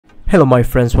Hello my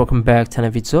friends, welcome back to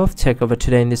another video of Tech Over.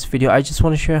 Today in this video I just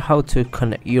want to share how to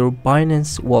connect your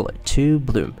Binance wallet to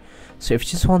Bloom. So if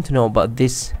you just want to know about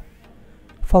this,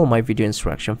 follow my video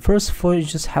instruction. First of all, you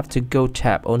just have to go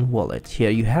tap on wallet.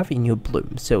 Here you have in your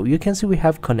Bloom, so you can see we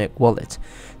have connect wallet.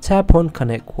 Tap on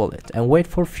connect wallet and wait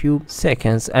for a few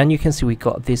seconds, and you can see we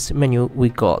got this menu. We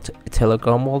got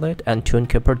Telegram wallet and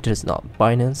TuneKeeper does not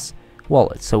Binance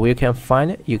wallet. So you can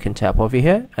find it, you can tap over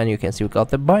here and you can see we got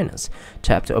the Binance.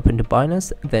 Tap to open the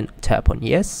Binance, then tap on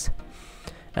yes,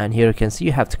 and here you can see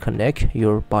you have to connect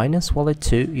your Binance wallet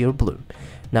to your Bloom.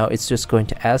 Now it's just going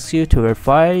to ask you to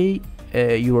verify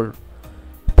your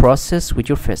process with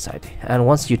your Face ID, and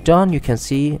once you're done, you can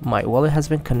see my wallet has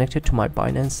been connected to my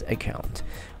Binance account.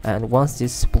 And once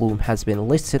this Bloom has been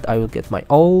listed, I will get my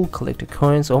all collected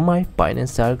coins on my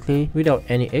Binance directly without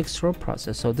any extra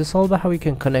process. So this is all about how you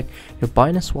can connect your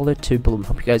Binance wallet to Bloom.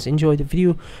 Hope you guys enjoyed the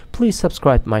video. Please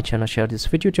subscribe to my channel, share this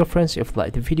video with your friends if you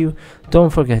like the video.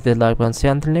 Don't forget to like button. See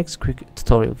you until next quick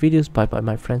tutorial videos. Bye bye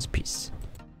my friends, peace.